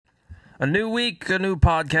A new week, a new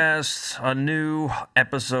podcast, a new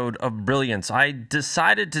episode of Brilliance. I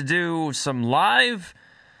decided to do some live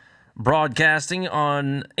broadcasting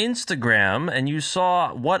on Instagram, and you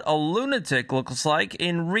saw what a lunatic looks like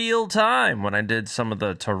in real time when I did some of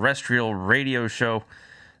the terrestrial radio show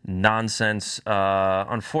nonsense.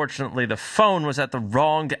 Unfortunately, the phone was at the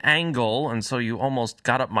wrong angle, and so you almost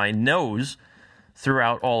got up my nose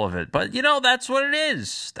throughout all of it. But, that's what it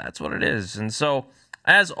is. That's what it is. And so,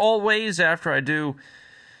 as always, after I do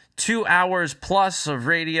 2 hours plus of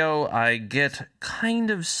radio, I get kind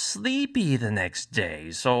of sleepy the next day.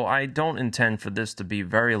 So I don't intend for this to be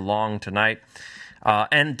very long tonight.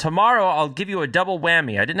 And tomorrow, I'll give you a double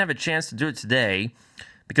whammy. I didn't have a chance to do it today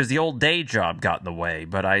because the old day job got in the way.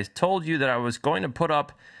 But I told you that I was going to put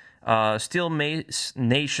up Steel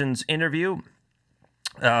Nation's interview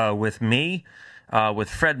with me, with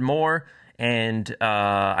Fred Moore. And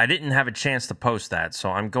I didn't have a chance to post that, so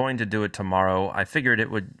I'm going to do it tomorrow. I figured it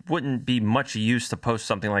wouldn't be much use to post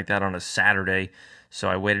something like that on a Saturday, so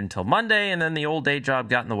I waited until Monday, and then the old day job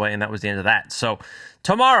got in the way, and that was the end of that. So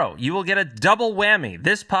tomorrow, you will get a double whammy,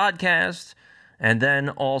 this podcast, and then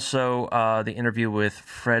also the interview with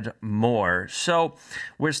Fred Moore. So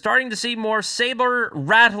we're starting to see more saber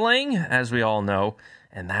rattling, as we all know,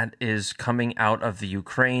 and that is coming out of the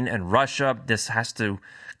Ukraine and Russia. This has to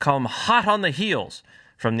come hot on the heels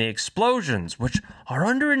from the explosions, which are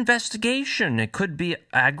under investigation. It could be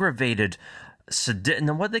aggravated, what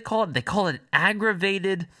do they call it? They call it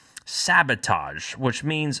aggravated sabotage, which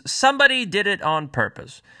means somebody did it on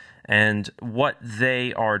purpose. And what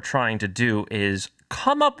they are trying to do is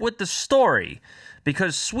come up with the story,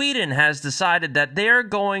 because Sweden has decided that they're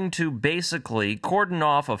going to basically cordon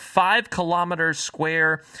off a 5-kilometer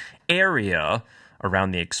square area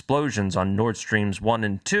around the explosions on Nord Streams 1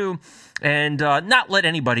 and 2, and not let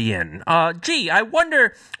anybody in. I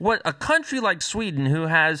wonder what a country like Sweden, who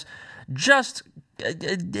has just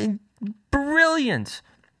brilliant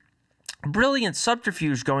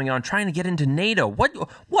subterfuge going on, trying to get into NATO.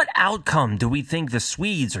 What outcome do we think the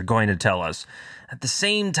Swedes are going to tell us? At the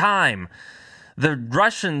same time, the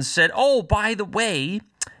Russians said, oh, by the way,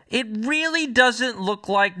 it really doesn't look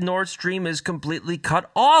like Nord Stream is completely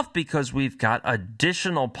cut off because we've got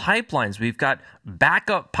additional pipelines. We've got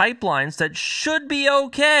backup pipelines that should be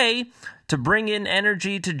okay to bring in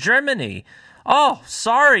energy to Germany. Oh,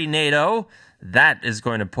 sorry, NATO. That is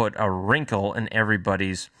going to put a wrinkle in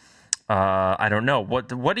everybody's, I don't know. What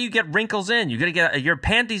do you get wrinkles in? You're going to get your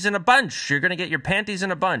panties in a bunch. You're going to get your panties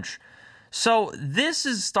in a bunch. So this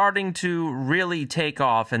is starting to really take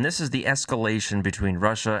off, and this is the escalation between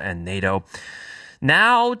Russia and NATO.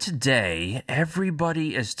 Now, today,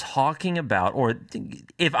 everybody is talking about, or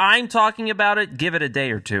if I'm talking about it, give it a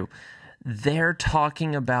day or two. They're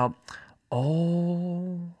talking about,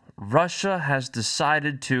 Russia has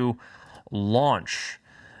decided to launch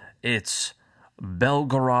its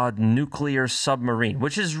Belgorod nuclear submarine,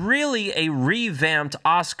 which is really a revamped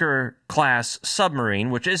Oscar-class submarine,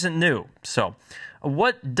 which isn't new. So,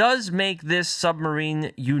 what does make this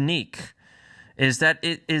submarine unique is that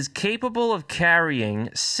it is capable of carrying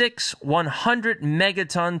 6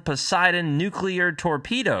 100-megaton Poseidon nuclear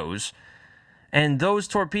torpedoes, and those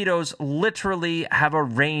torpedoes literally have a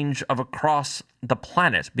range of across the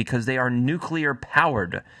planet because they are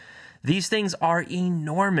nuclear-powered. These things are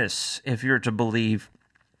enormous, if you're to believe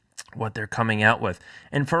what they're coming out with.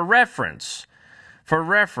 And for reference,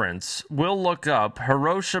 we'll look up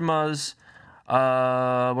Hiroshima's,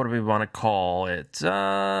 what do we want to call it?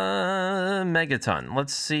 Megaton.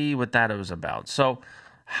 Let's see what that was about. So,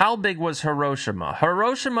 how big was Hiroshima?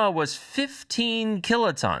 Hiroshima was 15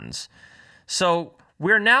 kilotons. So,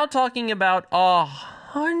 we're now talking about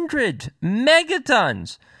 100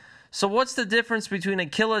 megatons. So what's the difference between a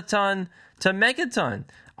kiloton to megaton?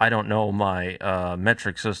 I don't know my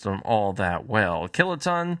metric system all that well.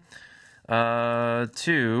 Kiloton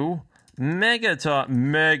to megaton.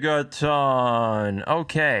 Megaton.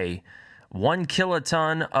 Okay. 1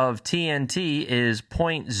 kiloton of TNT is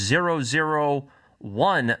 0.001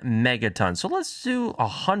 megaton. So let's do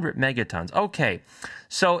 100 megatons. Okay.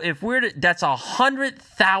 So if that's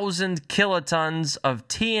 100,000 kilotons of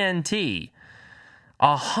TNT.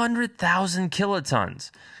 100,000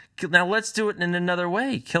 kilotons. Now let's do it in another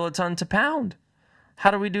way. Kiloton to pound. How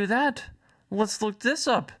do we do that? Let's look this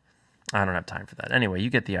up. I don't have time for that. Anyway, you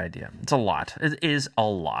get the idea. It's a lot. It is a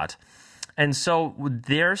lot. And so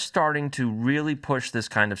they're starting to really push this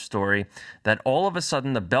kind of story that all of a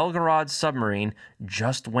sudden the Belgorod submarine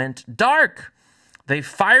just went dark. They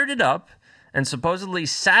fired it up, and supposedly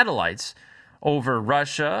satellites over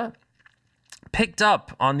Russia, picked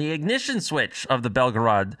up on the ignition switch of the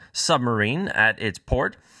Belgorod submarine at its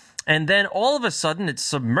port, and then all of a sudden it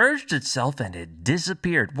submerged itself and it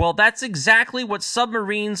disappeared. Well, that's exactly what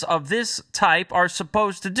submarines of this type are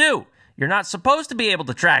supposed to do. You're not supposed to be able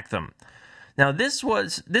to track them. Now, this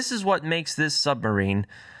is what makes this submarine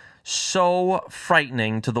so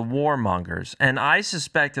frightening to the warmongers, and I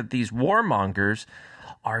suspect that these warmongers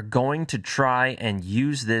are going to try and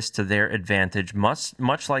use this to their advantage,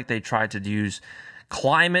 much like they tried to use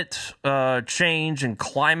climate change and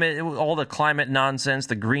all the climate nonsense,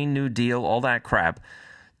 the Green New Deal, all that crap,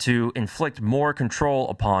 to inflict more control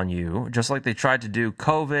upon you, just like they tried to do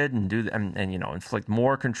COVID and inflict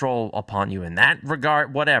more control upon you in that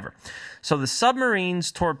regard, whatever. So the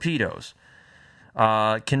submarine's torpedoes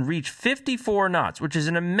can reach 54 knots, which is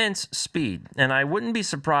an immense speed. And I wouldn't be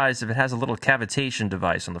surprised if it has a little cavitation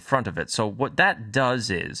device on the front of it. So what that does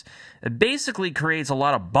is it basically creates a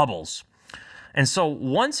lot of bubbles. And so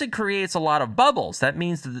once it creates a lot of bubbles, that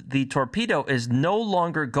means that the torpedo is no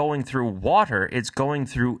longer going through water, it's going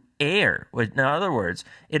through air. In other words,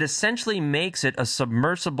 it essentially makes it a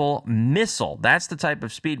submersible missile. That's the type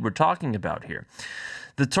of speed we're talking about here.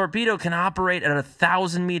 The torpedo can operate at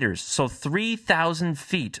 1,000 meters, so 3,000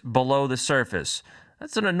 feet below the surface.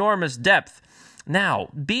 That's an enormous depth. Now,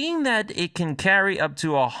 being that it can carry up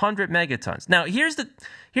to 100 megatons. Now, here's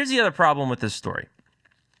the other problem with this story.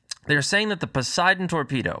 They're saying that the Poseidon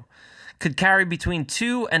torpedo could carry between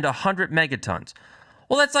 2 and 100 megatons.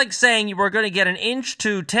 Well, that's like saying you were going to get 1 inch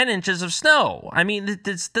to 10 inches of snow. I mean,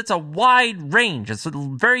 that's a wide range. It's a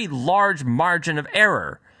very large margin of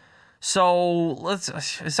error. So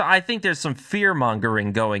I think there's some fear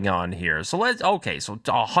mongering going on here. So 100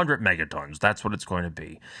 megatons, that's what it's going to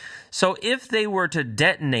be. So if they were to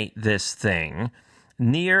detonate this thing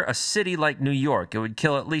near a city like New York, it would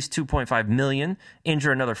kill at least 2.5 million,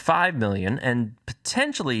 injure another 5 million, and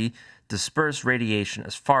potentially disperse radiation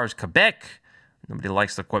as far as Quebec. Nobody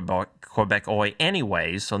likes the Quebec Oi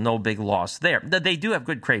anyway, so no big loss there. They do have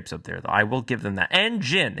good crepes up there, though. I will give them that. And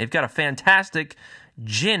gin. They've got a fantastic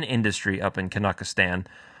gin industry up in Kazakhstan.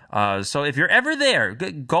 So if you're ever there,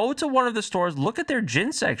 go to one of the stores, look at their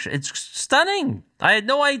gin section. It's stunning. I had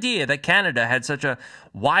no idea that Canada had such a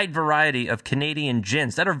wide variety of Canadian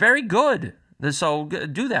gins that are very good. So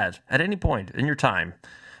do that at any point in your time.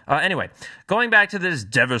 Anyway, going back to this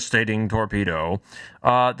devastating torpedo,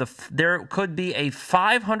 there could be a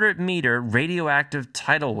 500-meter radioactive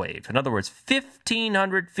tidal wave. In other words,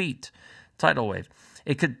 1,500 feet tidal wave.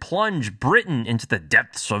 It could plunge Britain into the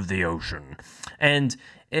depths of the ocean. And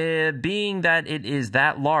being that it is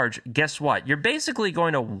that large, guess what? You're basically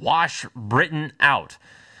going to wash Britain out.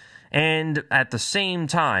 And at the same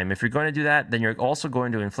time, if you're going to do that, then you're also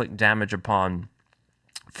going to inflict damage upon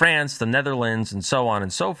France, the Netherlands, and so on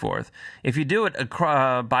and so forth. If you do it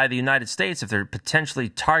by the United States, if they're potentially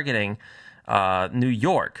targeting New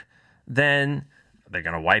York, then they're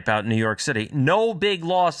going to wipe out New York City. No big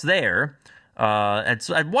loss there.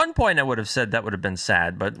 At one point, I would have said that would have been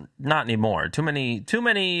sad, but not anymore. Too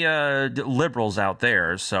many liberals out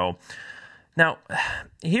there. So now,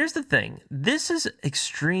 here's the thing. This is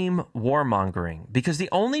extreme warmongering because the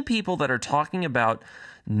only people that are talking about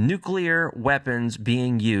nuclear weapons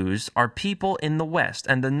being used are people in the West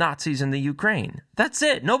and the Nazis in the Ukraine. That's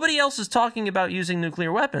it. Nobody else is talking about using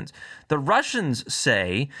nuclear weapons. The Russians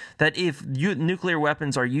say that if nuclear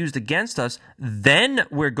weapons are used against us, then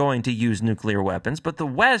we're going to use nuclear weapons. But the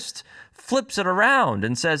West flips it around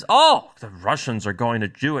and says, oh, the Russians are going to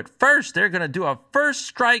do it first. They're going to do a first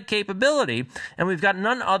strike capability. And we've got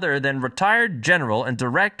none other than retired general and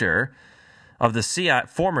director of the CIA,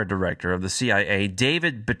 former director of the CIA,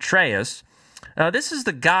 David Petraeus. This is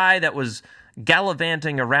the guy that was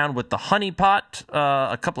gallivanting around with the honeypot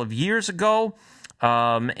a couple of years ago,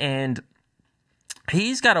 and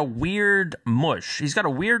he's got a weird mush. He's got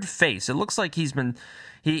a weird face. It looks like he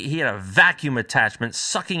had a vacuum attachment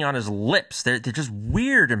sucking on his lips. They're just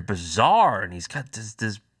weird and bizarre, and he's got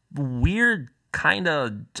this weird kind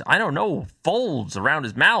of, I don't know, folds around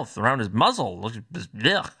his mouth, around his muzzle.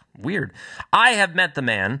 Ugh. Weird. I have met the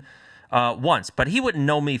man once, but he wouldn't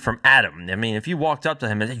know me from Adam. I mean, if you walked up to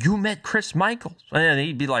him and said, you met Chris Michaels, and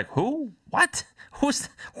he'd be like, who? What? Who's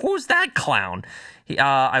that clown?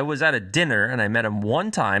 I was at a dinner and I met him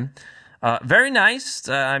one time. Very nice.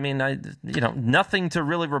 Nothing to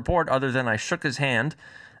really report other than I shook his hand,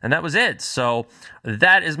 and that was it. So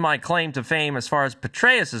that is my claim to fame as far as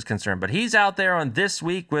Petraeus is concerned. But he's out there on This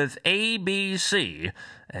Week with ABC,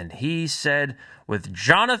 and he said, with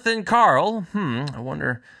Jonathan Karl, I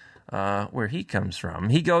wonder where he comes from.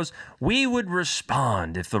 He goes, "We would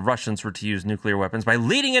respond if the Russians were to use nuclear weapons by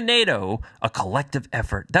leading a collective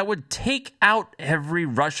effort that would take out every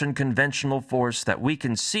Russian conventional force that we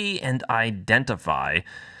can see and identify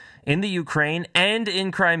in the Ukraine and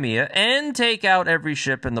in Crimea, and take out every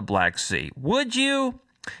ship in the Black Sea. Would you?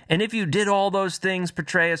 And if you did all those things,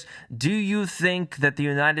 Petraeus, do you think that the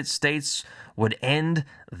United States would end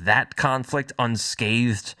that conflict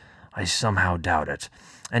unscathed? I somehow doubt it."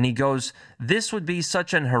 And he goes, "This would be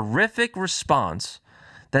such an horrific response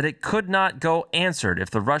that it could not go answered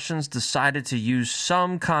if the Russians decided to use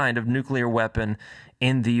some kind of nuclear weapon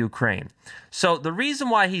in the Ukraine." So the reason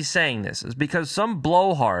why he's saying this is because some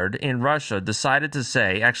blowhard in Russia decided to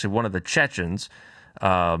say, actually one of the Chechens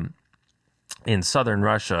in southern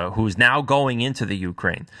Russia, who's now going into the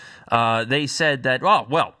Ukraine, they said that,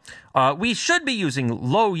 we should be using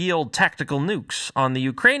low-yield tactical nukes on the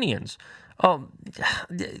Ukrainians.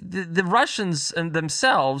 The Russians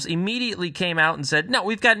themselves immediately came out and said, "No,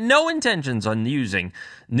 we've got no intentions on using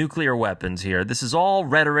nuclear weapons here. This is all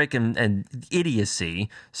rhetoric and idiocy,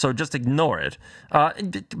 so just ignore it."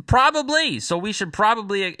 Probably. So we should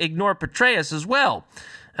probably ignore Petraeus as well.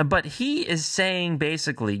 But he is saying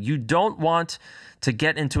basically, you don't want to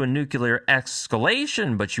get into a nuclear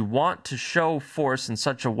escalation, but you want to show force in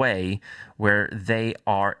such a way where they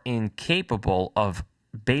are incapable of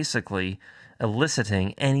basically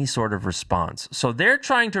eliciting any sort of response. So they're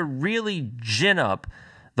trying to really gin up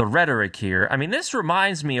the rhetoric here. I mean, this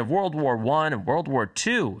reminds me of World War I and World War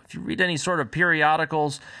II. If you read any sort of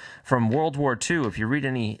periodicals from World War II, if you read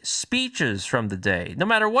any speeches from the day, no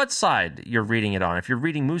matter what side you're reading it on, if you're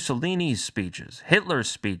reading Mussolini's speeches, Hitler's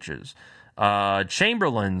speeches,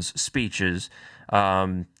 Chamberlain's speeches,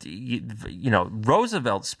 Roosevelt's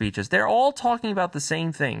speeches, they're all talking about the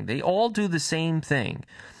same thing. They all do the same thing.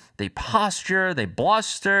 They posture, they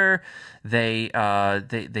bluster, they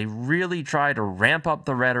really try to ramp up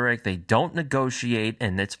the rhetoric. They don't negotiate,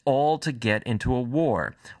 and it's all to get into a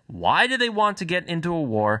war. Why do they want to get into a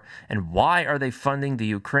war, and why are they funding the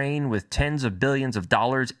Ukraine with tens of billions of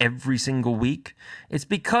dollars every single week? It's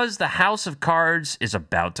because the house of cards is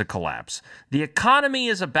about to collapse. The economy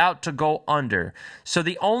is about to go under. So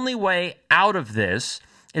the only way out of this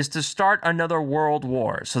is to start another world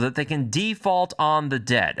war so that they can default on the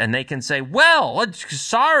debt. And they can say, well,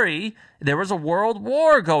 sorry, there was a world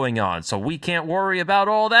war going on, so we can't worry about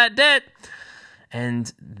all that debt.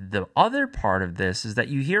 And the other part of this is that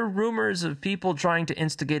you hear rumors of people trying to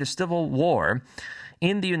instigate a civil war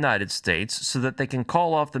in the United States so that they can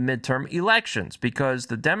call off the midterm elections, because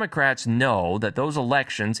the Democrats know that those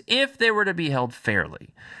elections, if they were to be held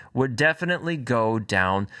fairly, would definitely go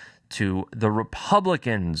down to the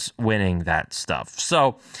Republicans winning that stuff.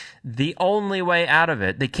 So the only way out of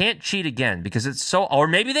it, they can't cheat again because it's so, or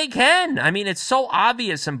maybe they can. I mean, it's so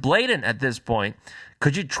obvious and blatant at this point.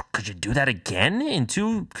 Could you do that again in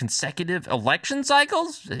 2 consecutive election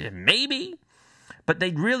cycles? Maybe. But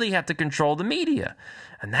they'd really have to control the media.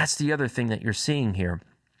 And that's the other thing that you're seeing here.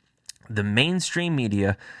 The mainstream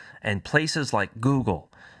media and places like Google,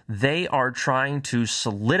 they are trying to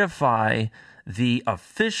solidify the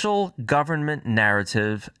official government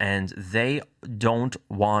narrative, and they don't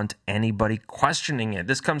want anybody questioning it.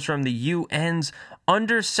 This comes from the UN's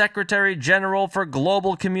Undersecretary General for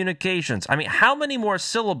Global Communications. I mean, how many more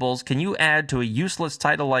syllables can you add to a useless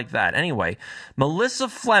title like that? Anyway, Melissa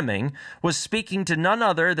Fleming was speaking to none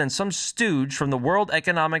other than some stooge from the World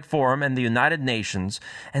Economic Forum and the United Nations,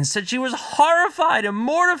 and said she was horrified and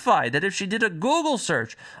mortified that if she did a Google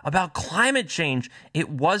search about climate change, it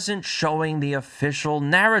wasn't showing the official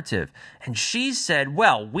narrative. And she said,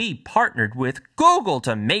 well, we partnered with Google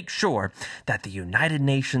to make sure that the United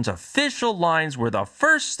Nations official lines were the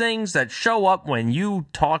first things that show up when you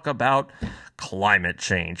talk about climate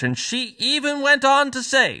change. And she even went on to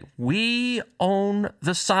say, we own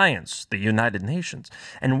the science, the United Nations,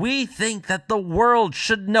 and we think that the world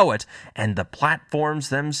should know it, and the platforms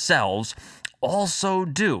themselves also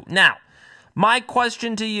do. Now, my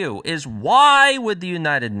question to you is, why would the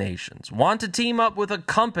United Nations want to team up with a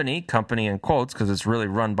company in quotes, because it's really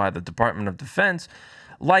run by the Department of Defense,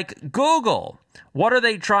 like Google? What are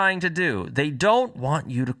they trying to do? They don't want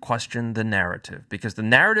you to question the narrative, because the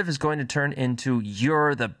narrative is going to turn into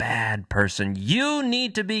you're the bad person. You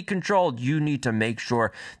need to be controlled. You need to make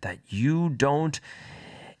sure that you don't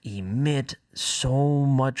emit so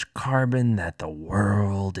much carbon that the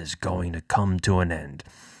world is going to come to an end.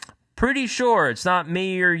 Pretty sure it's not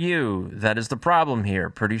me or you that is the problem here.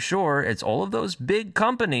 Pretty sure it's all of those big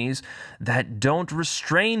companies that don't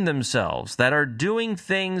restrain themselves, that are doing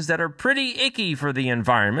things that are pretty icky for the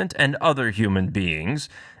environment and other human beings.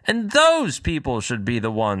 And those people should be the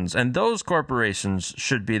ones, and those corporations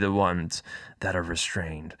should be the ones that are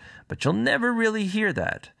restrained. But you'll never really hear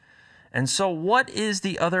that. And so what is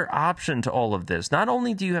the other option to all of this? Not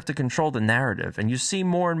only do you have to control the narrative, and you see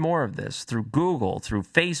more and more of this through Google, through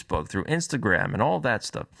Facebook, through Instagram, and all that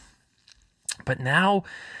stuff. But now,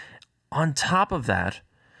 on top of that,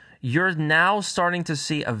 you're now starting to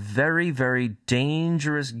see a very, very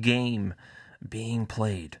dangerous game being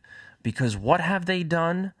played. Because what have they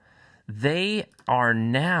done? They are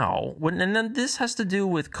now, and then this has to do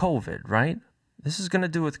with COVID, right? This is going to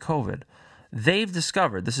do with COVID. They've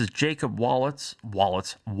discovered, this is Jacob Wallace,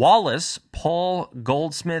 Paul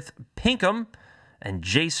Goldsmith Pinkham, and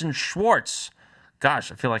Jason Schwartz.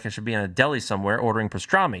 Gosh, I feel like I should be in a deli somewhere ordering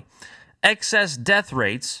pastrami. Excess death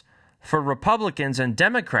rates for Republicans and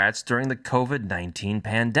Democrats during the COVID-19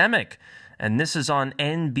 pandemic. And this is on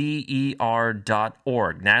NBER.org,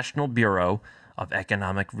 National Bureau of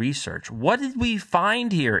Economic Research. What did we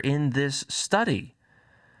find here in this study?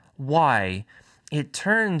 Why, it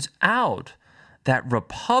turns out that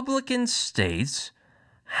Republican states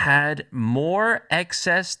had more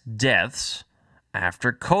excess deaths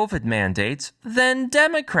after COVID mandates than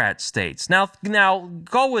Democrat states. Now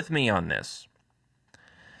go with me on this.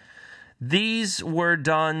 These were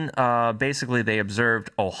done, basically they observed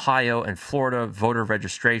Ohio and Florida voter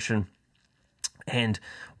registration. And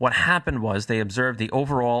what happened was they observed the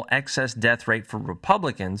overall excess death rate for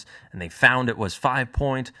Republicans, and they found it was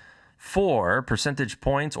 5.4 percentage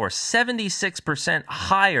points, or 76%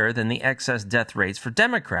 higher than the excess death rates for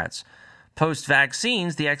Democrats.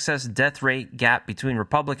 Post-vaccines, the excess death rate gap between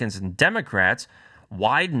Republicans and Democrats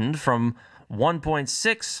widened from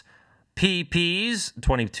 1.6 PPs,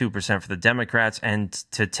 22% for the Democrats, and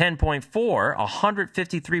to 10.4,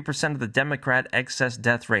 153% of the Democrat excess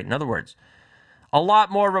death rate. In other words, a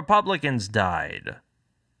lot more Republicans died.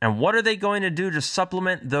 And what are they going to do to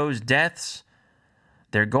supplement those deaths?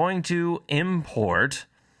 They're going to import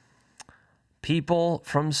people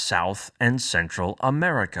from South and Central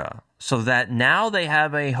America, so that now they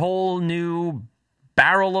have a whole new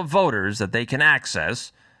barrel of voters that they can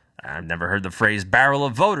access. I've never heard the phrase barrel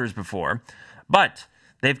of voters before, but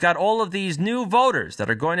they've got all of these new voters that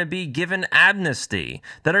are going to be given amnesty,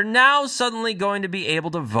 that are now suddenly going to be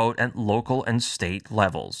able to vote at local and state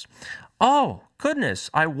levels. Oh,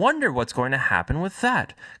 goodness, I wonder what's going to happen with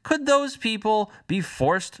that. Could those people be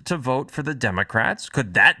forced to vote for the Democrats?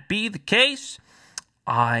 Could that be the case?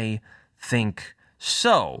 I think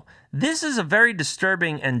so. This is a very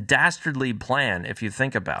disturbing and dastardly plan if you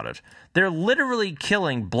think about it. They're literally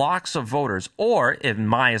killing blocks of voters, or, in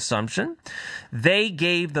my assumption, they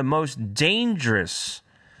gave the most dangerous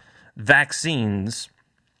vaccines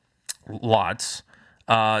lots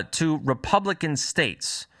to Republican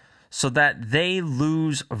states so that they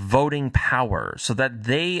lose voting power, so that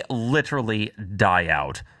they literally die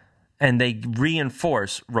out. And they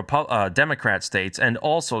reinforce Democrat states and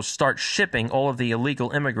also start shipping all of the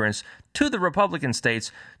illegal immigrants to the Republican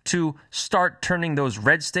states to start turning those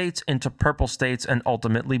red states into purple states and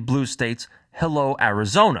ultimately blue states. Hello,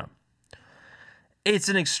 Arizona. It's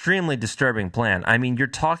an extremely disturbing plan. I mean, you're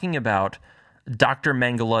talking about Dr.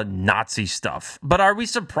 Mengele Nazi stuff. But are we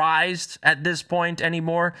surprised at this point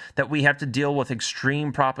anymore that we have to deal with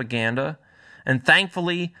extreme propaganda? And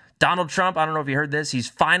thankfully, Donald Trump, I don't know if you heard this, he's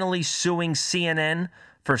finally suing CNN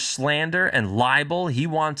for slander and libel. He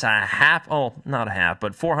wants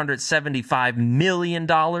 $475 million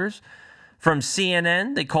from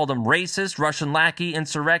CNN. They called him racist, Russian lackey,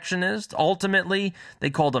 insurrectionist. Ultimately,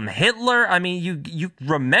 they called him Hitler. I mean, you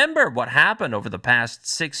remember what happened over the past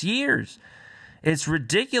 6 years. It's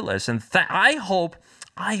ridiculous. And I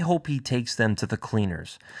hope he takes them to the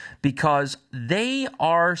cleaners, because they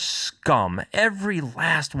are scum. Every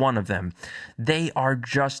last one of them. They are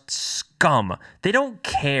just scum. They don't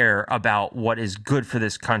care about what is good for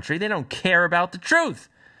this country. They don't care about the truth.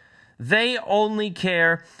 They only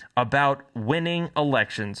care about winning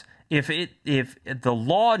elections. If the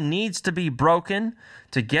law needs to be broken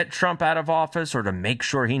to get Trump out of office or to make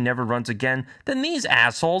sure he never runs again, then these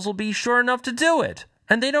assholes will be sure enough to do it.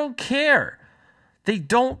 And they don't care. They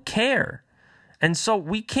don't care. And so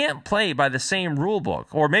we can't play by the same rule book.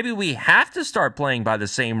 Or maybe we have to start playing by the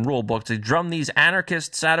same rule book to drum these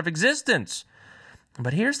anarchists out of existence.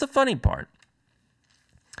 But here's the funny part.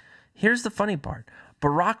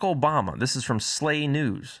 Barack Obama, this is from Slay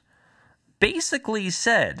News, basically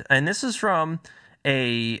said, and this is from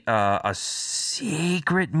a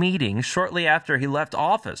secret meeting shortly after he left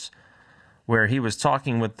office, where he was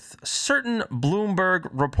talking with certain Bloomberg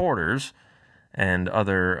reporters and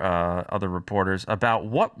other reporters about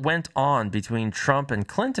what went on between Trump and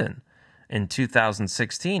Clinton in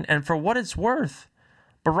 2016. And for what it's worth,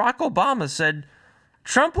 Barack Obama said,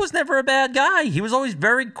 Trump was never a bad guy. He was always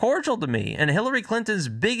very cordial to me. And Hillary Clinton's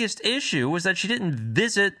biggest issue was that she didn't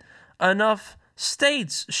visit enough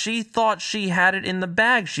states. She thought she had it in the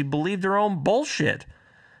bag. She believed her own bullshit.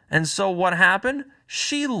 And so what happened?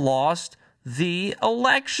 She lost the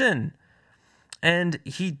election. And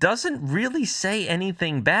he doesn't really say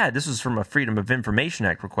anything bad. This was from a Freedom of Information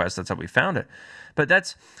Act request. That's how we found it.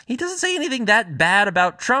 But he doesn't say anything that bad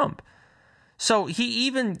about Trump. So he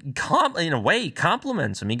even, in a way,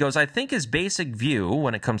 compliments him. He goes, I think his basic view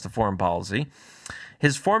when it comes to foreign policy,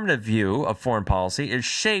 his formative view of foreign policy is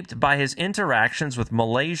shaped by his interactions with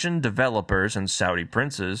Malaysian developers and Saudi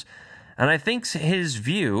princes. And I think his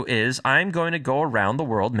view is, I'm going to go around the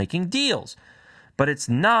world making deals. But it's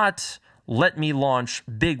not, let me launch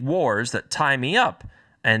big wars that tie me up.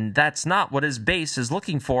 And that's not what his base is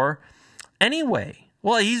looking for anyway.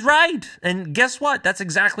 Well, he's right. And guess what? That's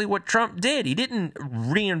exactly what Trump did. He didn't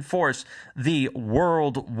reinforce the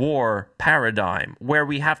world war paradigm where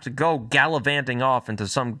we have to go gallivanting off into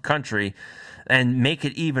some country and make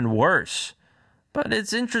it even worse. But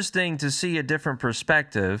it's interesting to see a different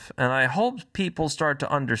perspective, and I hope people start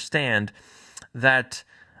to understand that,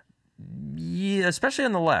 especially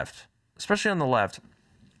on the left,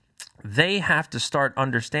 they have to start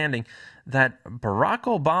understanding that Barack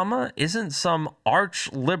Obama isn't some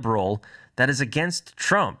arch liberal that is against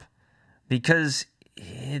Trump, because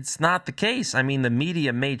it's not the case. I mean, the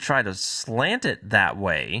media may try to slant it that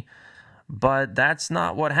way, but that's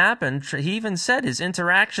not what happened. He even said his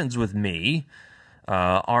interactions with me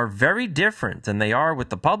are very different than they are with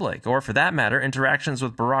the public, or for that matter, interactions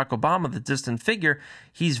with Barack Obama, the distant figure.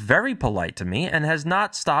 He's very polite to me and has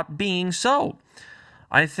not stopped being so.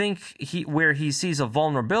 I think where he sees a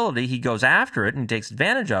vulnerability, he goes after it and takes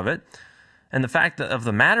advantage of it. And the fact of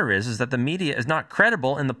the matter is that the media is not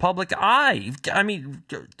credible in the public eye. I mean,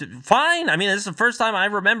 fine. I mean, this is the first time I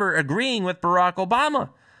remember agreeing with Barack Obama.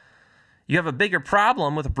 You have a bigger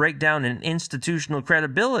problem with a breakdown in institutional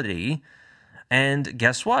credibility. And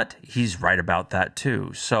guess what? He's right about that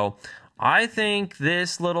too. So I think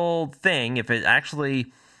this little thing, if it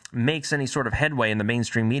actually makes any sort of headway in the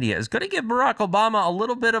mainstream media, is going to give Barack Obama a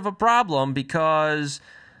little bit of a problem, because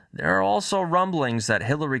there are also rumblings that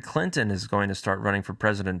Hillary Clinton is going to start running for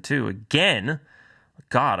president too. Again,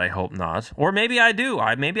 God, I hope not. Or maybe I do.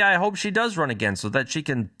 Maybe I hope she does run again so that she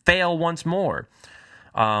can fail once more.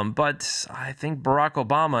 But I think Barack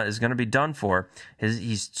Obama is going to be done for.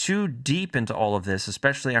 He's too deep into all of this,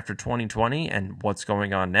 especially after 2020 and what's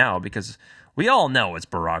going on now, because we all know it's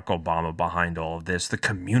Barack Obama behind all of this, the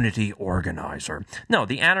community organizer. No,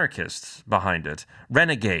 the anarchists behind it,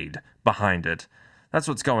 renegade behind it. That's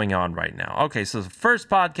what's going on right now. Okay, so the first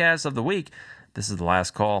podcast of the week. This is the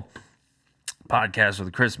last call podcast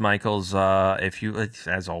with Chris Michaels. If you,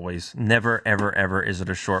 as always, never, ever, ever is it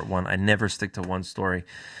a short one. I never stick to one story.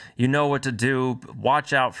 You know what to do.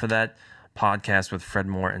 Watch out for that podcast with Fred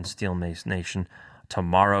Moore and Steel Mace Nation.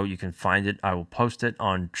 Tomorrow you can find it. I will post it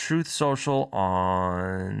on Truth Social,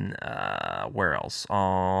 on where else?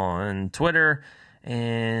 On Twitter,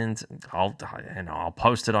 and I'll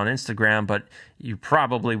post it on Instagram. But you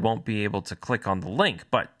probably won't be able to click on the link,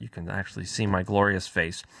 but you can actually see my glorious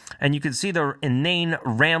face, and you can see the inane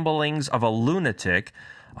ramblings of a lunatic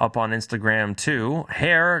up on Instagram too.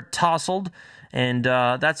 Hair tousled. And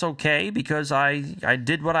that's okay, because I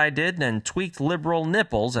did what I did and tweaked liberal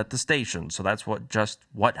nipples at the station. So that's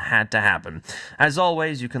what had to happen. As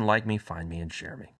always, you can like me, find me, and share me.